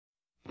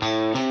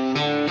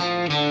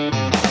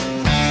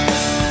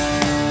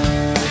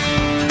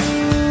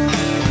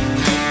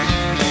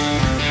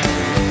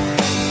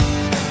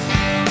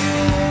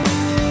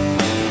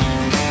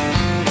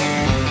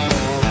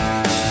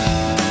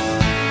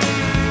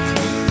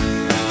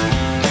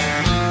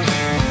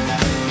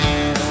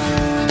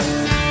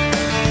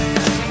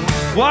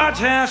Watch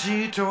how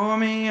she tore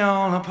me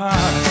all apart.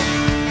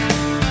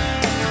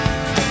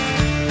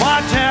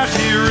 Watch how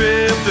she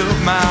ripped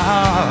up my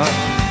heart.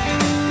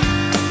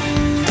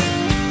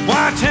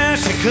 Watch how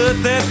she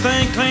cut that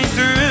thing clean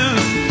through.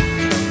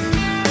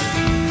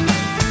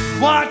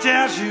 Watch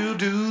how she'll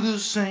do the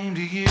same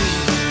to you.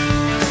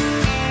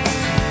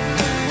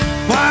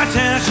 Watch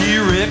how she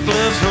wrecked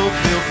love's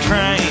hope-filled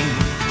train.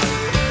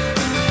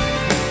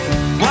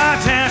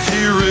 Watch how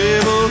she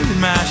reveled in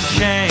my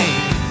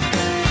shame.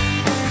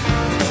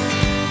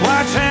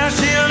 Watch how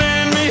she'll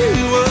let me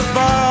who was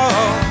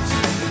boss.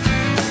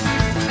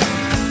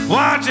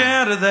 Watch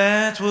out, or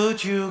that's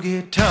what you'll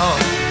get taught.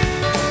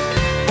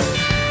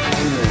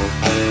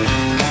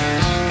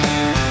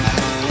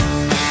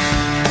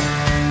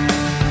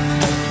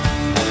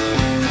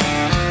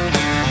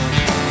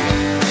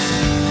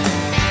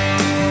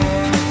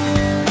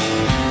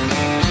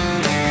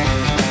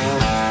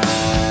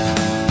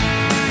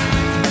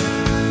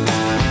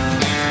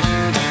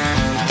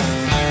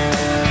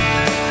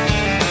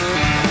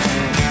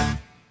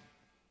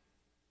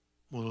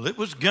 Well, it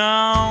was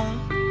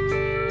gone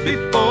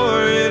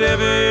before it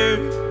ever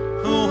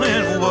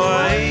went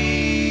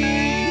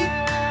away.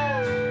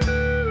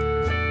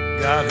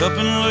 Got up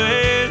and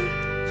left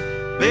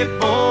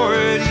before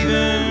it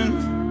even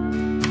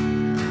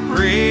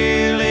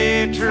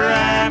really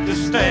tried to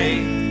stay.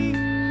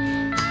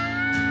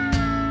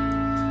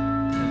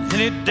 And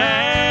any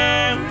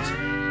doubts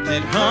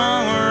that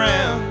hung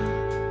around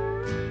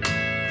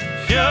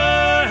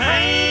sure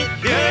ain't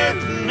good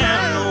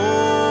now.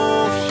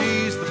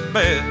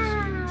 Best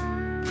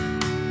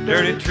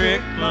dirty trick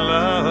my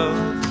love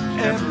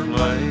ever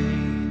played.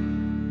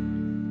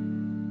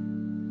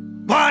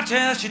 Watch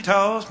how she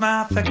tossed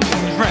my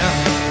affections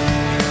round.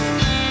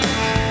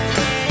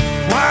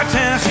 Watch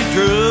how she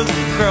drug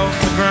me across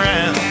the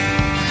ground.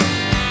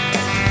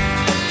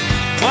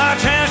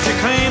 Watch how she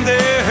claimed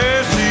they're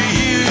hers to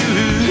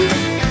use.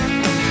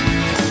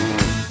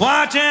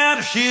 Watch out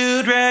or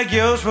she'll drag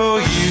yours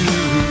for you.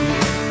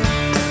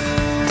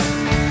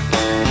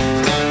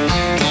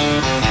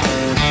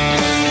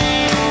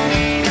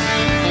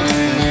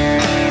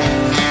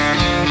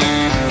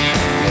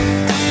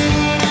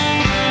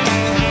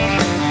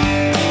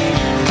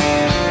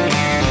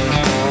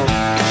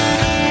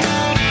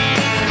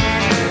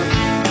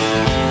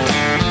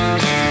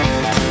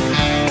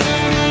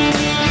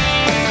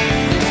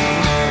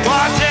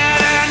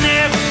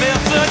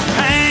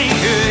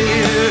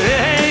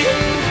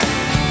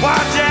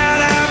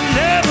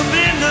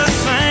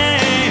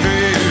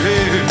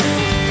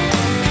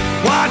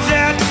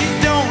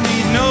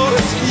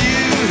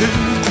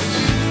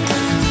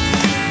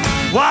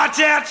 Watch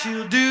out,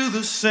 she'll do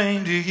the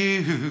same to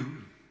you.